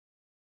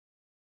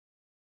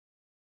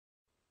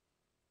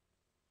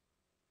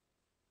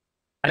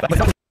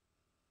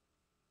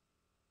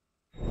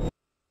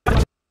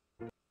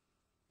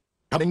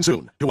Coming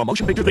soon to a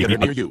motion picture theater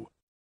near you.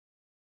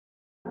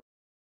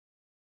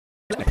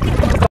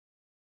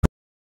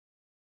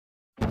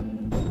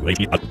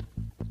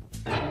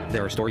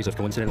 There are stories of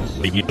coincidence,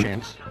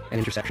 chance, and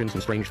intersections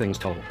and strange things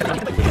told. Well,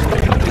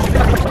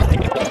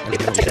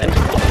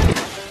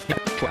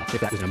 if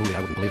that was in a movie, I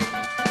wouldn't believe it.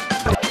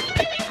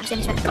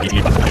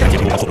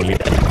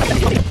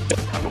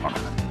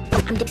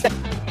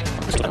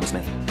 I'm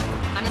Smith.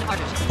 I'm an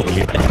artist.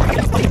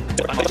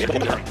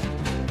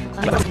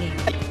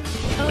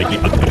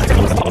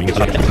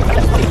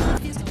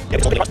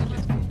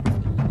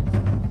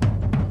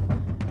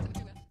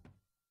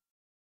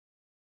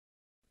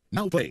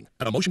 Now playing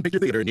at a motion picture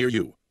theater near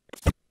you.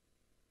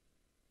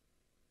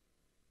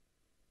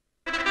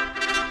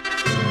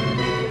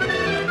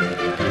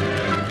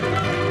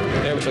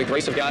 There, which way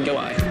grace of God go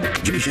I.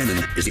 Jimmy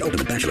Shannon is the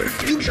ultimate bachelor.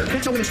 Future.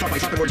 That's how women start by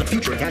swapping words of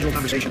future in casual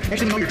conversation.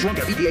 Next thing you know, you're drunk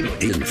at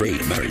EPA. He isn't afraid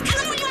of marriage. I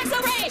love when you act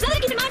so brave.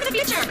 Something to keep in mind for the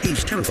future.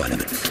 He's terrified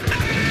of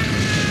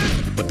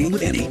it. But being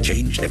with Annie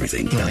changed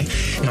everything. You know,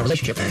 in our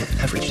relationship,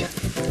 I've reached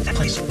that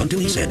place. Until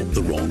he said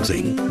the wrong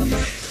thing.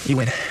 You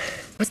win.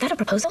 Was that a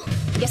proposal?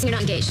 Guessing you're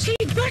not engaged.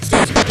 Turns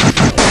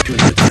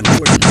out I'm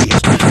important. He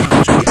has 2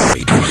 pounds to get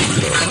married.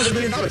 $100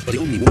 million. But the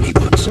only one he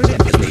wants has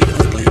made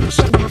other plans.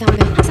 Half hour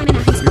ago. I'll sign in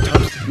after. You're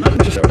toast. Not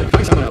necessarily.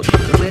 Find someone else.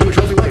 Let's land you a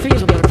trophy wife. 3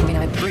 years will be over before we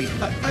know it. 3.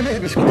 I may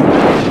have missed. Just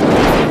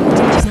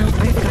now,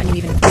 I had forgotten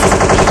you even.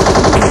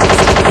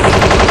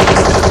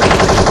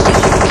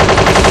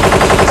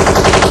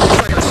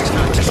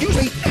 Excuse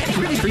me.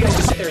 Really for you guys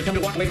to sit there and come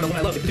to walk away from the one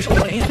I love. There's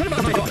only one hand. What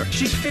about my daughter?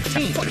 She's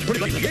 15. Fuck, it's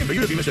pretty late in the game for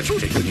you to be Mr.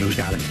 Choosy. Good news,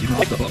 darling. You can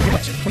off the hook. What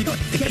are you doing?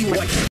 To get you a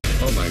wife.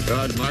 Oh my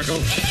God, Marco.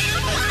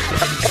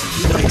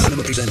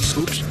 Cinema presents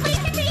Scoops.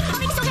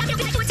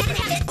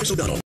 Chris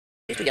O'Donnell.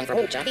 He's too young for a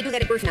whole job. They do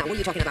that at birth now. What are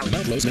you talking about?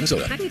 Mount Close,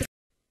 Minnesota.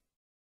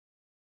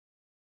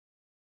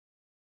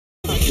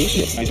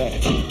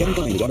 Kevin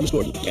Kline is Artemis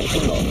Gordon, and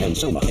Sean Hall, and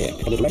Selma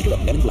Hayek, and the director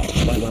of Men in Black,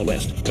 Wild Wild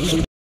West. Come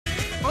soon.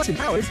 Austin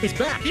Powers is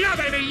back. Yeah,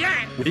 baby,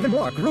 yeah! With even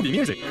more groovy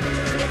music.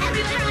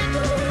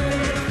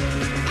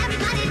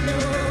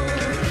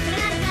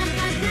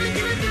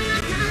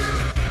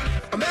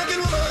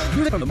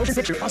 Music from the motion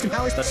picture Austin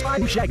Powers, The Spy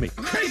Who Shagged Me.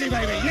 Crazy,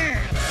 baby, yeah!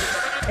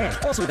 And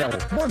also available,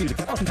 more music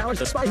from Austin Powers,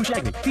 The Spy Who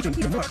Shagged Me, featuring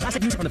even more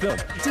classic music from the film.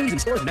 CDs in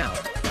stores now.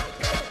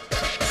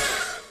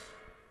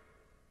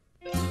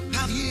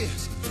 How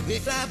years, they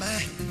fly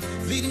by,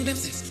 fleeting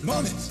glimpses,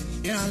 moments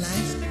in our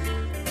lives.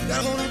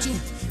 Gotta hold on to,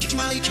 keep them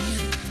while you can.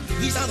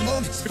 These are the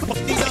moments,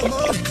 these are the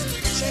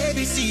moments.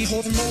 ABC,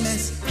 holding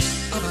moments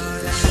of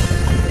our lives.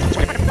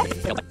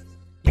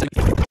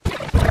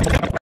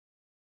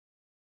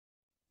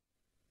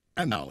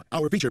 And now,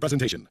 our feature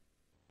presentation.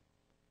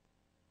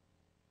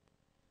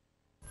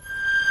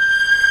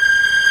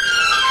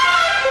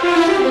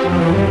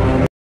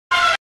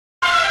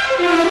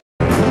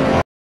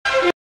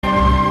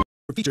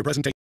 Feature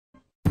presentation.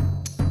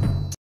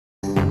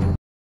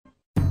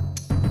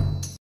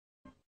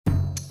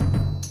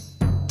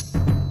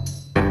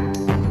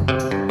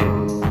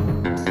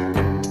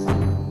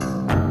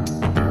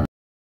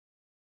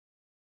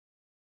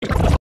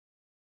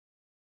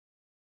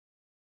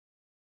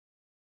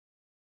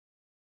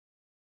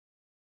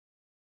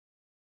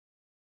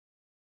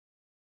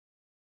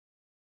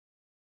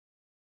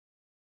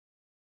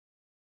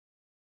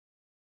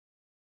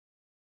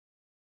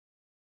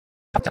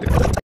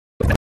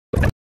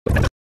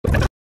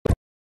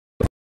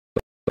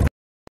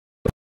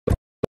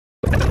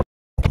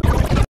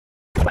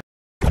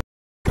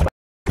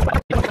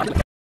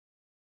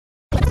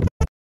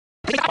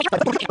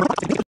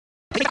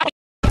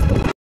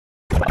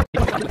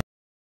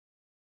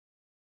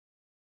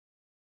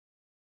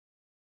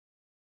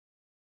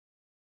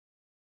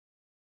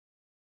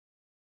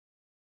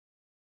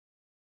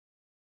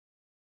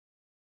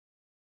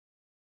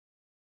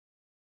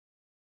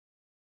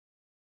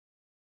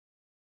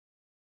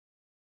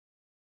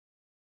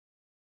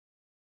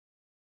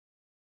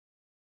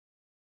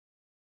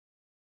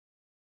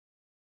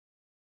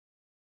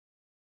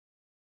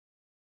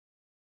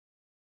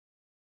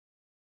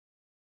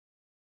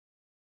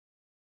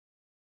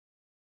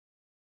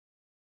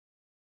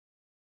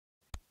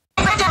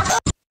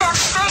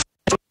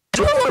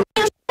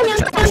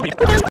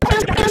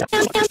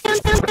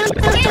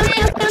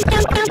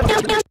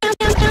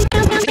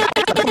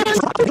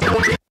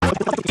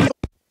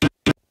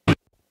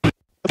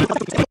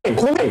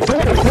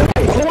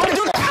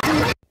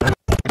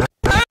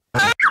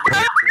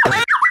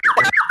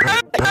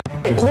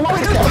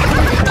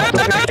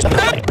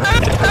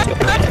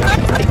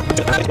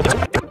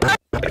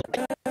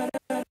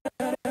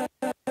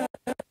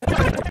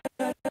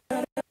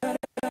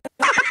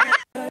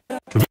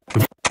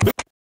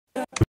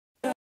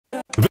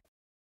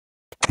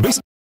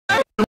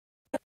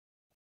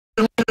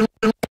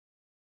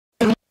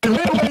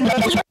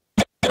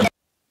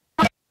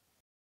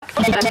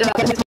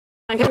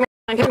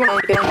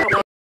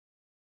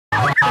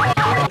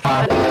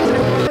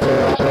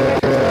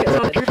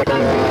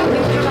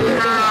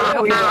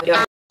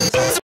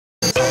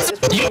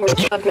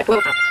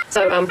 Well,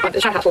 so the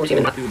chat has 4 resume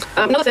in that.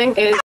 Another thing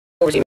is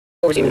 4 resume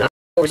in that.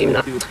 4 resume in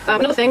that.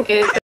 Another thing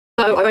is, so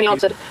I've only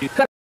answered.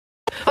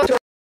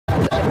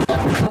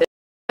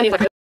 Any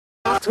of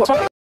what's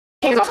wrong?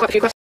 King has asked quite a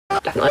few questions.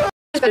 Definitely.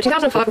 It's better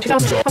 2005 and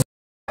 2005.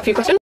 A few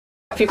questions.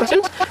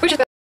 Which is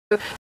better.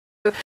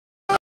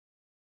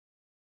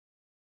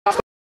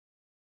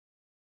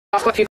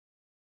 Ask quite a few.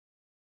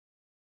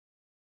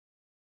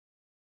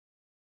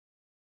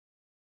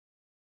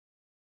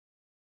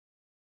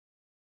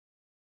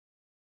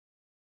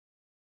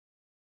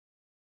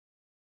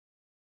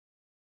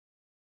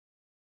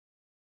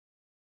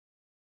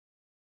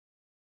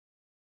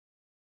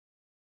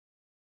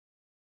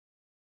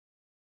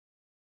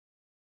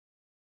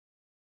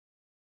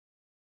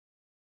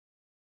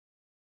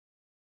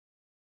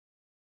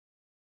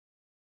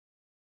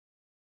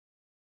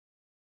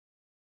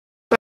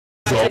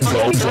 So at the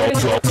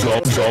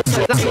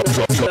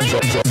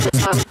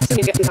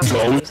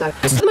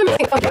moment I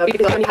think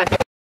because I've only had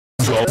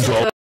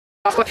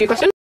ask quite a few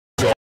questions.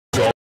 So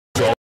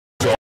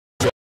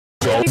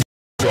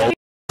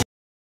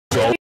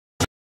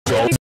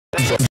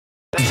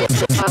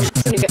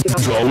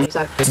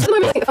at the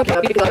moment I think because I've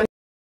only had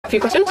a few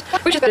questions,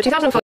 which is better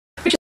 2005,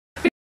 which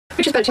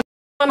is better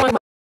I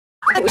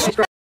think which is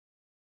great.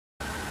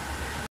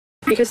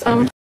 Because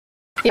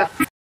yeah.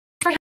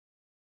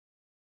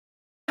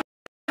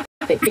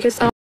 Because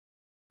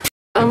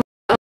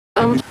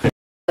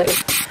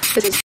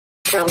this is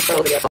ground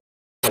spell video.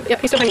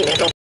 Yep, he's still hanging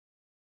there.